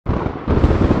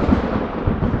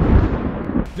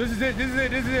This is it. This is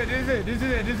it. This is it. This is it. This is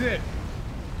it. This is it.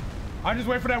 I'm just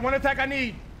waiting for that one attack I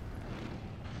need.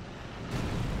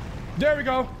 There we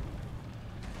go.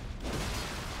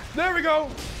 There we go.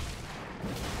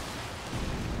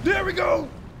 There we go.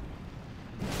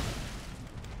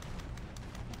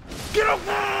 Get up.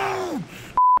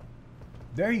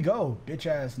 There you go, bitch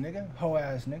ass nigga, hoe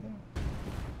ass nigga.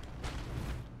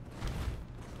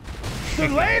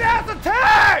 Delayed ass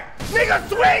attack! Nigga,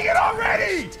 swing it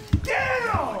already!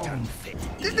 Damn!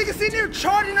 This nigga sitting here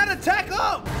charging that attack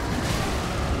up!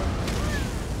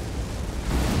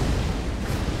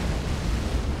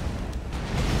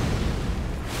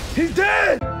 He's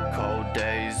dead! Cold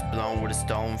days, blown with a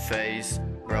stone face.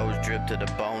 Bros drip to the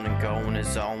bone and going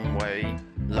his own way.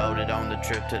 Loaded on the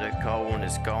trip to the cold and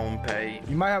it's gon' pay.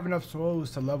 You might have enough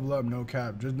souls to level up, no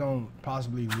cap. Just don't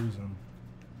possibly lose them.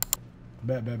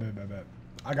 Bet.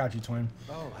 I got you, twin.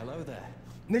 Oh, hello there.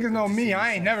 Niggas know me.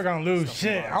 I ain't never gonna lose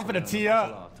shit. I'm finna tee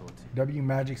up. W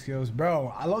magic skills,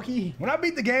 bro. I low-key, when I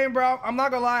beat the game, bro, I'm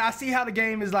not gonna lie. I see how the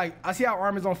game is like. I see how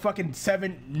Arm is on fucking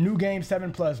 7, new game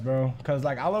 7+, bro. Cause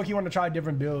like I low-key want to try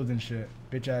different builds and shit.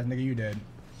 Bitch ass nigga, you dead.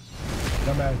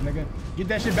 Dumbass nigga. Get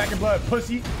that shit back in blood,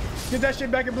 pussy. Get that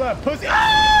shit back in blood, pussy.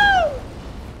 Oh!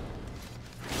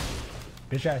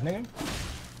 Bitch ass nigga.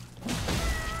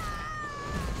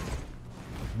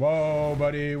 Whoa,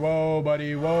 buddy. Whoa,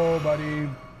 buddy. Whoa, buddy.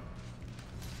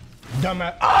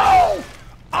 Dumbass. Oh!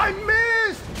 I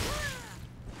missed!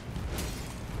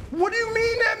 What do you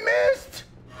mean that missed?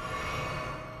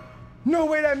 No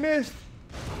way that missed.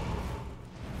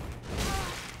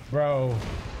 Bro.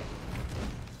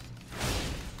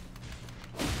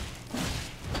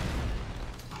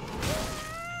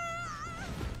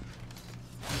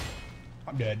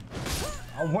 I'm dead.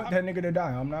 I want that nigga to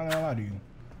die. I'm not gonna lie to you.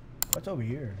 What's over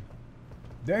here?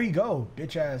 There you go,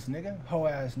 bitch ass nigga, hoe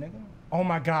ass nigga. Oh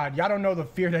my God, y'all don't know the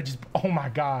fear that just, oh my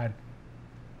God.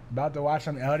 About to watch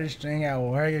some Elden Ring at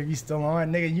work. If you still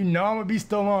on, nigga, you know I'm gonna be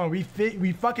still on. We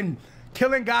fucking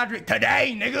killing Goddrick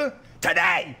today, nigga,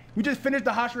 today. We just finished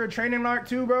the Hashira training arc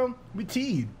too, bro. We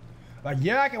teed. Like,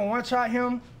 yeah, I can one shot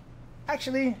him.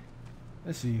 Actually,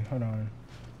 let's see, hold on.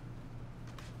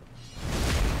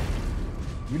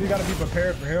 We just gotta be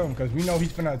prepared for him because we know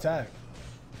he's finna attack.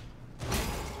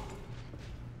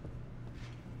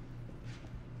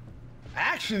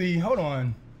 Actually, hold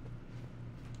on.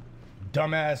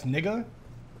 Dumbass nigga.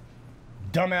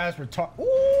 Dumbass retard.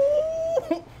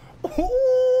 Ooh!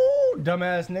 Ooh!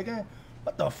 Dumbass nigga.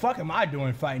 What the fuck am I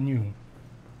doing fighting you?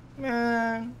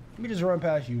 Man, let me just run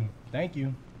past you. Thank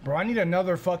you. Bro, I need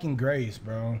another fucking grace,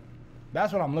 bro.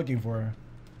 That's what I'm looking for.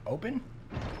 Open?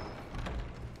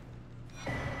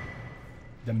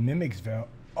 The Mimic's Veil.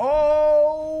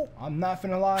 Oh! I'm not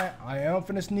finna lie. I am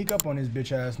finna sneak up on this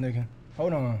bitch ass nigga.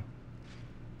 Hold on.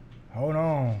 Hold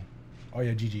on. Oh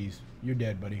yeah, GG's. You're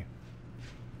dead, buddy.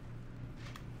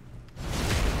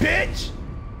 Bitch!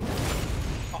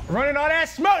 Oh, running all that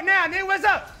smoke now, nigga, what's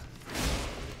up?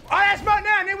 All that smoke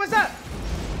now, nigga, what's up?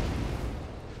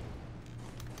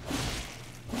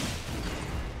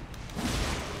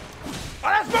 All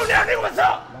that smoke now, nigga, what's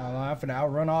up? Nah, I'm finna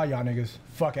outrun all y'all niggas.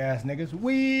 Fuck ass niggas.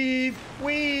 Weave!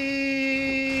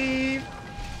 Weave!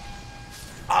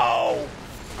 Oh!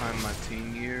 I'm my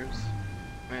teen years.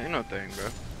 Man, ain't no thing, bro.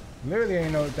 Literally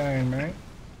ain't no thing, man.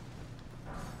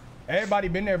 Everybody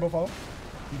been there before.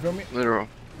 You feel me? Literal.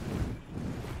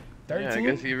 13? Yeah, I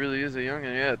guess he really is a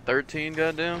youngin'. Yeah, 13,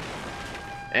 goddamn.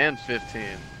 And 15.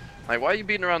 Like, why are you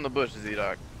beating around the bush,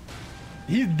 Z-Doc?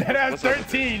 He's dead ass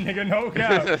 13, nigga, no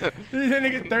cap. He's a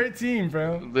nigga 13,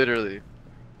 bro. Literally.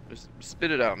 Just spit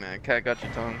it out, man. Cat got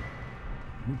your tongue.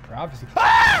 New prophecy.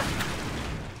 Ah!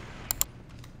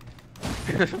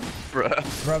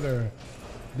 Bruh. Brother.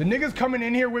 The niggas coming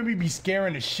in here with me be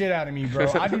scaring the shit out of me,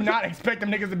 bro. I do not expect them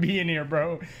niggas to be in here,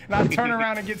 bro. And I turn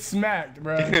around and get smacked,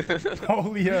 bro.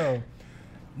 Holy hell.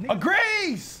 A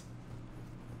grace!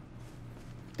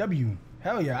 W.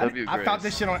 Hell yeah. I found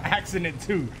this shit on accident,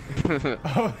 too.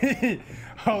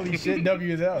 Holy shit,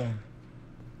 W as hell.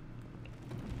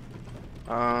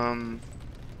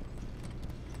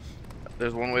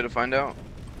 There's one way to find out.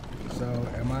 So,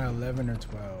 am I 11 or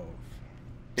 12?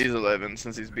 He's 11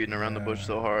 since he's beating around the bush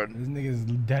so hard. This nigga's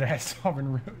dead ass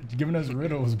solving, giving us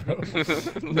riddles, bro.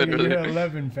 Literally. You're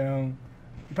 11, fam.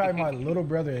 You're probably my little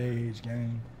brother age,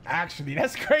 gang. Actually,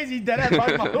 that's crazy. Dead ass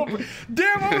probably my little brother.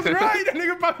 Damn, I was right. That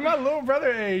nigga probably my little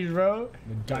brother age, bro.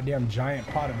 The goddamn giant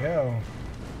pot of hell.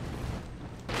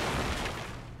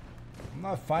 I'm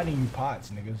not fighting you pots,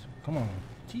 niggas. Come on,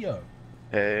 tee up.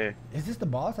 Hey. Is this the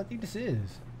boss? I think this is.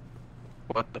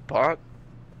 What, the pot?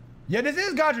 Yeah, this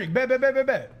is Goddrick.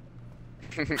 Bet.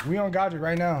 We on Goddrick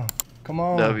right now. Come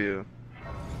on. W.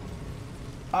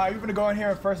 Alright, you're gonna go in here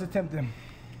and first attempt him.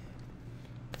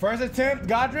 First attempt,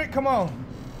 Goddrick, come on.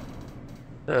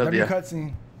 W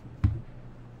cutscene.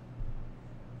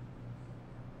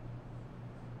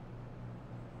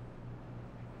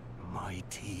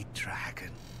 Mighty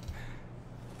dragon,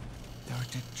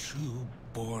 thou'rt a true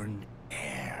born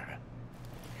heir.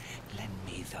 Lend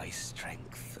me thy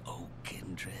strength, O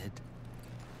kindred.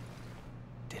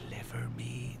 Deliver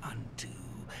me unto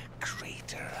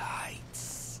greater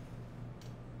heights.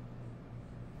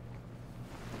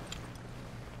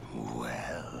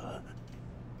 Well,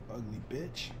 ugly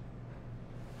bitch.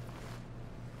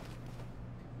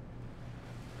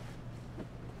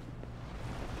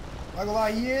 Not gonna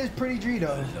lie, he is pretty G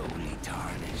though. Lowly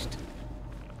tarnished.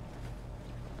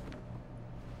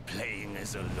 Playing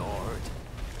as a lord.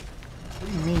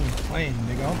 What do you mean playing,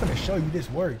 nigga? I'm gonna show you this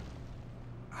work.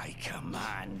 I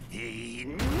command thee,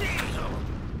 kneel!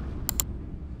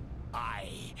 I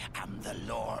am the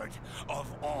lord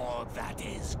of all that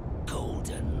is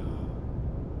golden.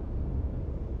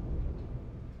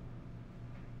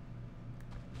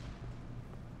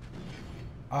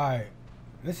 Alright.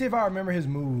 Let's see if I remember his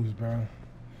moves, bro.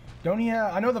 Don't he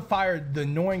have... I know the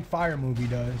annoying fire move he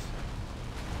does.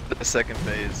 The second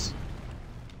phase.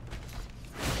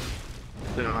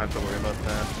 They don't have to worry about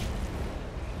that.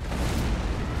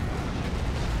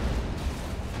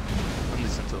 At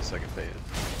least until second phase.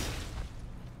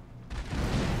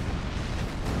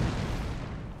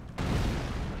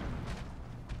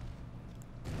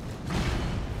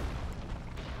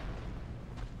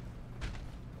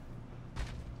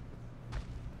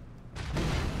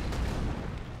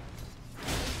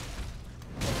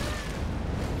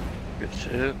 Good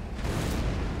shit.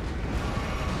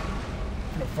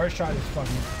 The first try this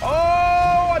fucking...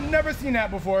 Oh! I've never seen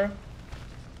that before.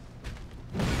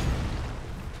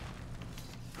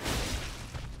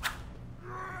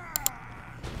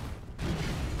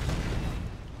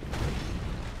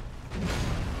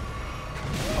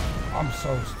 I'm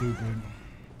so stupid.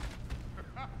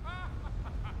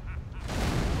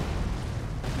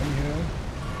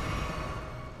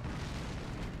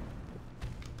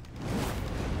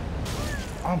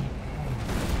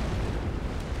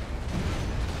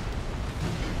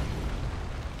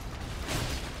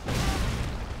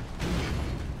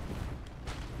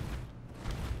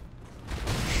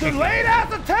 Delayed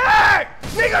ass attack!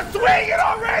 Nigga, swing it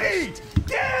already!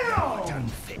 Damn!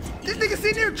 This nigga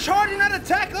sitting here charging that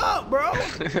attack up, bro.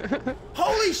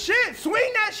 Holy shit,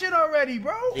 swing that shit already,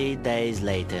 bro. 3 days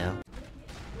later.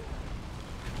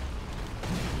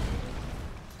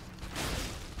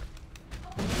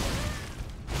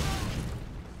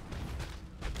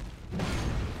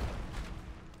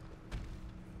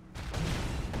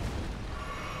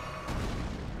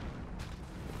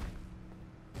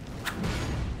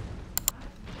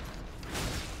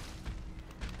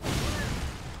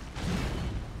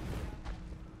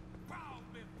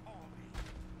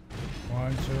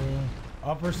 One, two,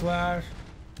 upper slash,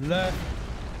 left,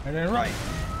 and then right.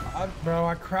 Bro,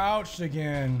 I crouched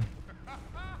again.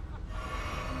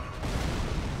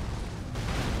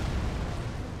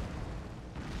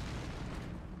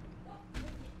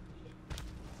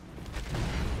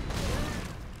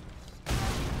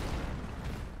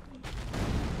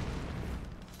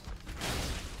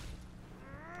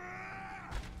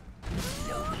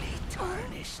 Lowly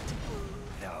tarnished,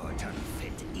 thou'rt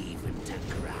unfit even to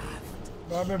graft.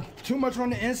 Bro, I've been too much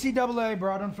on the NCAA,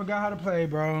 bro. I done forgot how to play,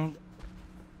 bro.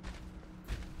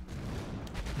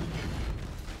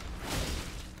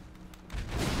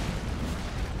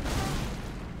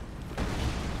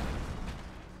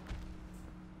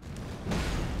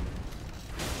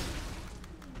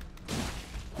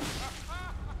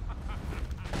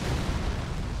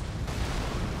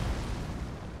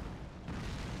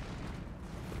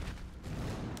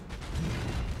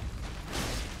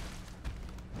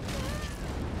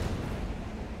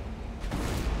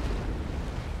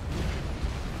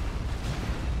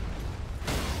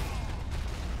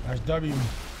 That's W.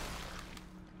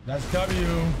 That's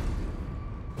W.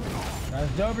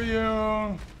 That's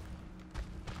W.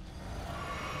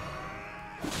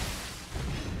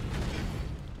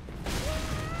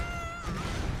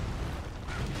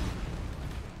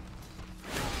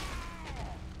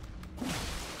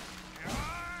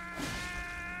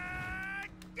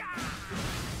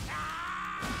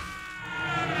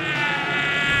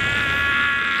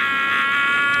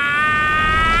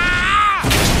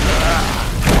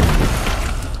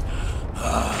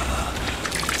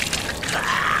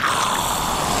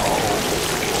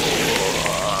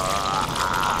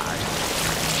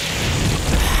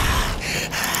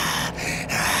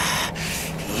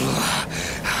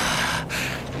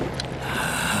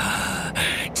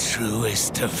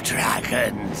 mightiest of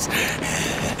dragons.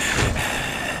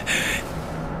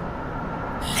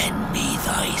 Lend me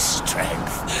thy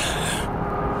strength.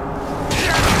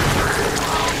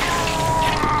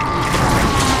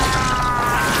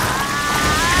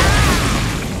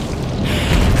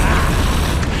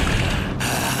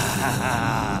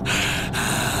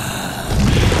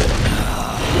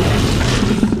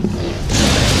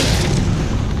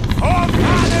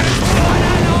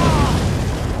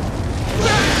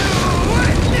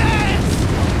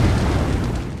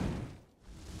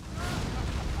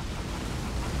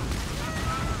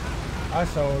 I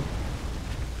sold.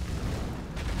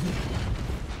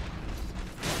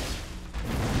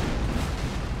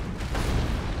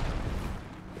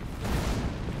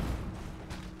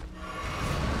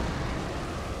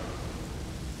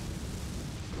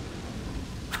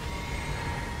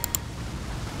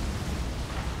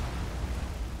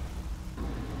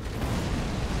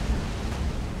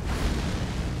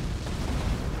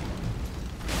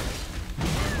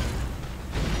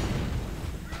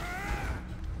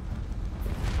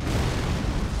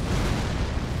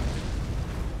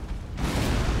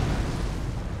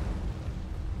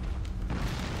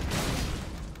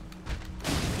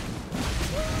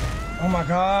 Oh my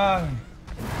God.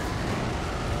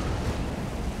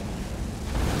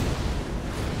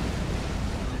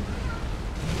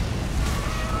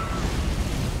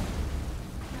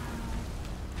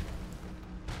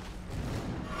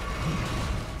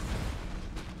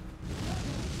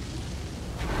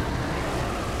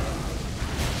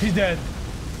 He's dead.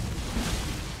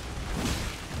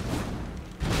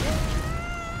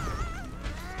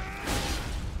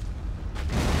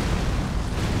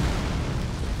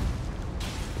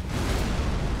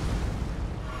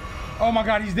 Oh my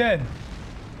God, he's dead.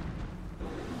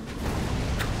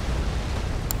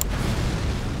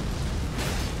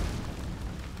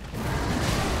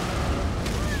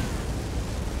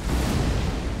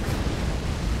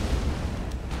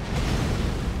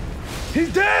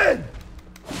 He's dead!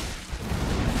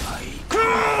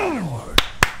 Lord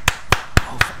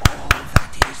of all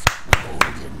that is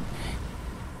golden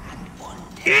and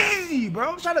wonderful. Easy,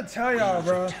 bro. I'm trying to tell y'all,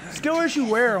 bro. Skill issue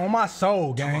wear on my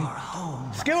soul, gang.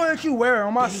 Skill issue wear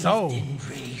on my soul.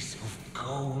 Embrace of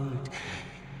gold.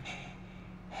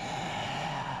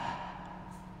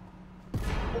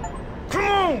 Come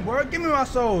on, bro. Give me my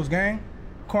souls, gang.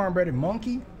 Cornbreaded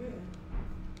monkey.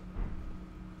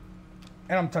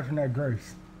 And I'm touching that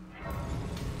grace.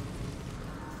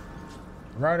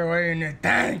 Right away in there.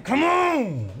 Dang, come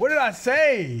on. What did I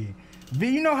say? V,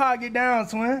 you know how I get down,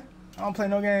 twin. I don't play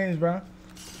no games, bro.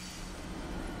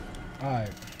 Alright.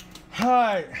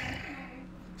 Alright.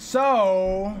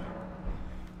 So,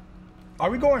 are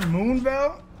we going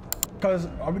Moonveil? Cause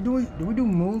are we doing? Do we do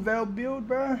Moonveil build,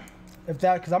 bro? If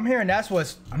that, cause I'm hearing that's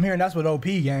what OP,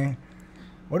 gang.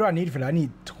 What do I need for that? I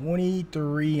need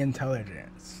 23 intelligence.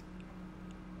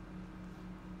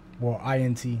 Well,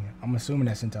 INT. I'm assuming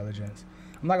that's intelligence.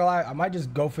 I'm not gonna lie. I might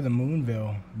just go for the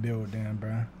Moonveil build, then,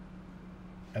 bro.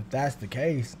 If that's the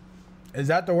case, is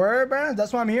that the word, bro?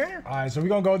 That's what I'm hearing. All right, so we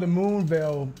gonna go the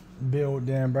Moonveil build,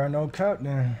 then, bro. No cut,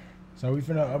 then. So we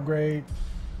finna upgrade.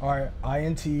 All right,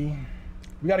 INT.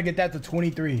 We gotta get that to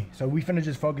 23. So we finna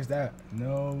just focus that.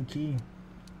 No key.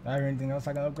 Not anything else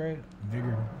I can upgrade?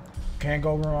 Vigor. Can't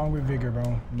go wrong with Vigor,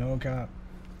 bro. No cap.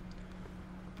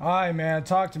 All right, man.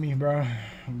 Talk to me, bro.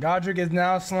 Goddrick is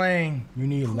now slain. You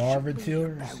need larva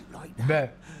tillers. Like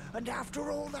Bet. And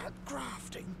after all that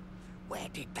grafting, where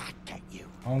did that get you?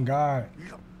 On God.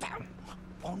 Look down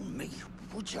on me,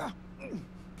 would ya?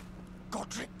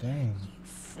 Goddrick. Dang. You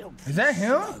filthy Is that him?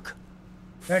 slug.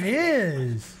 That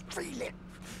is. Feel it.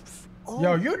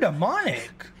 Yo, you're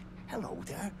demonic. Hello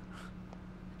there.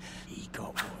 He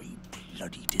got what he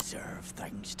bloody deserved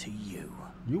thanks to you.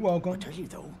 You I welcome. tell you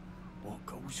though, what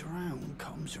goes around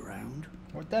comes around.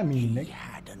 What that mean, He Nick?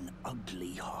 had an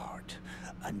ugly heart,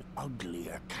 an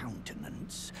uglier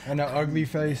countenance, And an ugly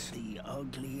face. the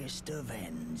ugliest of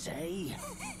ends, eh?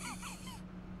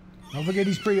 Don't forget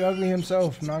he's pretty ugly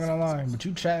himself. Not gonna lie. But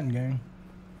you chatting, gang.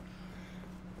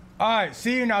 Alright,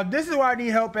 see, now this is where I need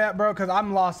help at, bro, because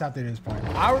I'm lost after this point.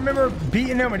 I remember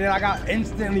beating him and then I got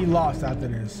instantly lost after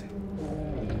this.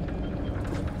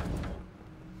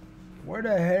 Where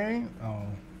the heck? Oh,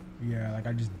 yeah, like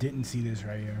I just didn't see this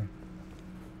right here.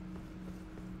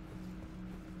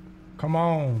 Come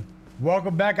on.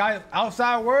 Welcome back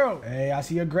outside world. Hey, I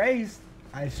see a Grace.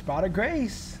 I spot a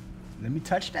Grace. Let me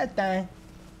touch that thing.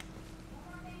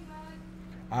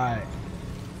 Alright.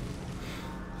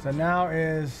 So now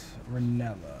is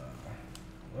Renella.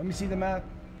 Let me see the map.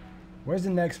 Where's the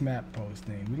next map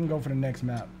posting? We can go for the next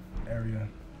map area.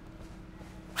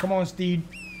 Come on, Steed.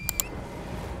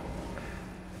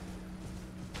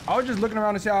 I was just looking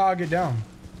around to see how I'll get down.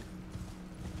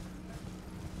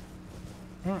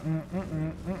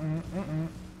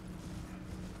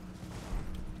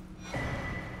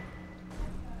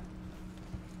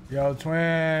 Yo,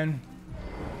 twin.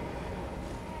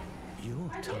 You're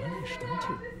tarnished, aren't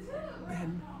you?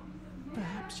 Then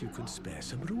perhaps you could spare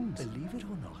some runes. Believe it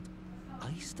or not,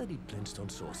 I studied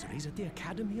glintstone sorceries at the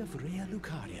Academy of Rea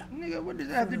Lucaria. Nigga, what does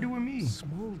that have to do with me?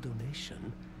 Small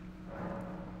donation.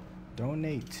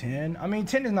 Donate 10. I mean,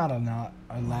 10 is not a lot.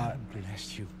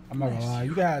 Bless you. I'm not gonna lie.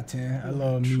 You got 10. A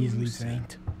little measly 10.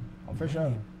 Oh, for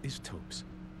sure. Is Topes.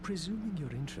 Presuming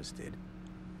you're interested,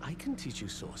 I can teach you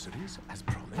sorceries as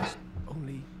promised.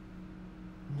 Only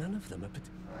none of them are.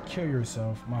 Kill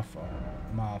yourself. My fault.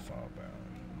 My fault, bro.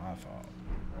 My fault.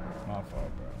 My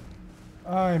fault,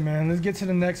 bro. All right, man. Let's get to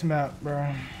the next map, bro.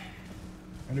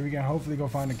 And then we can hopefully go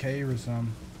find a cave or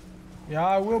something. Yeah,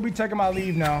 I will be taking my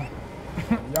leave now.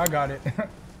 Y'all got it.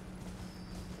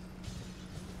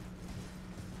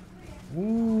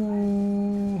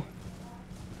 Ooh.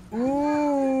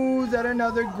 Ooh, is that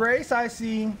another grace I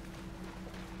see?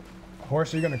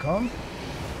 Horse, are you gonna come?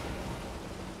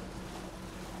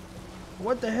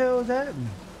 What the hell is happening?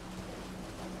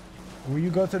 Will you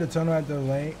go to the tunnel at the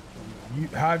lake?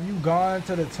 Have you gone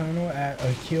to the tunnel at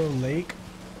Akil Lake?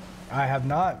 I have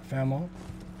not, famo.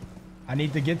 I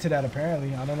need to get to that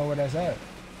apparently. I don't know where that's at.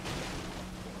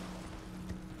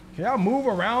 Can y'all move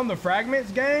around the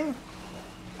fragments, gang?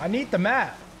 I need the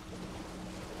map.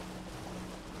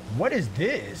 What is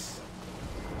this?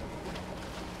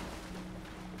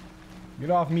 Get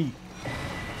off me.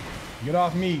 Get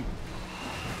off me.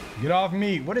 Get off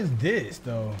me. What is this,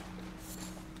 though?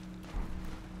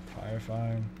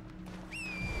 Firefighting.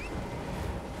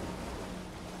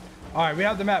 All right, we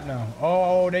have the map now.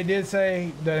 Oh, they did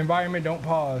say the environment don't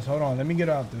pause. Hold on, let me get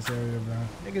out this area, bro.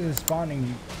 Niggas is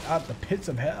spawning out the pits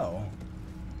of hell.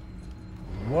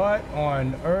 What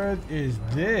on earth is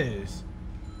this?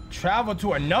 Travel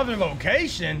to another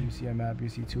location? You see a map, you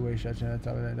see two-way stretching at the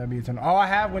top of that. That'd be a tunnel. Oh, I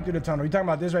have went through the tunnel. You talking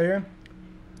about this right here?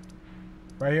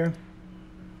 Right here?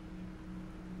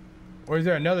 Or is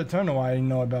there another tunnel I didn't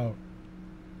know about?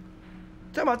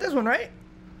 Talking about this one, right?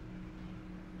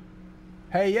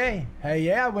 Hey, yeah. Hey,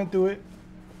 yeah, I went through it.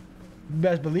 You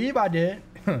best believe I did.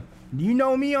 Do you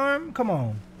know me, Arm? Come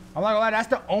on. I'm not gonna lie, that's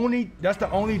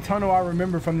the only tunnel I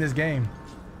remember from this game.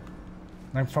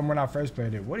 Like from when I first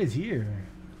played it. What is here?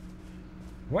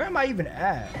 Where am I even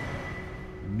at?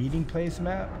 Meeting place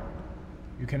map?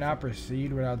 You cannot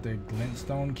proceed without the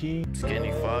glintstone key.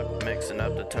 Skinny fuck, mixing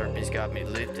up the terpies got me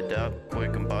lifted up.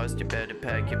 Quick combust, you better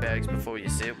pack your bags before you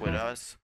sit with us.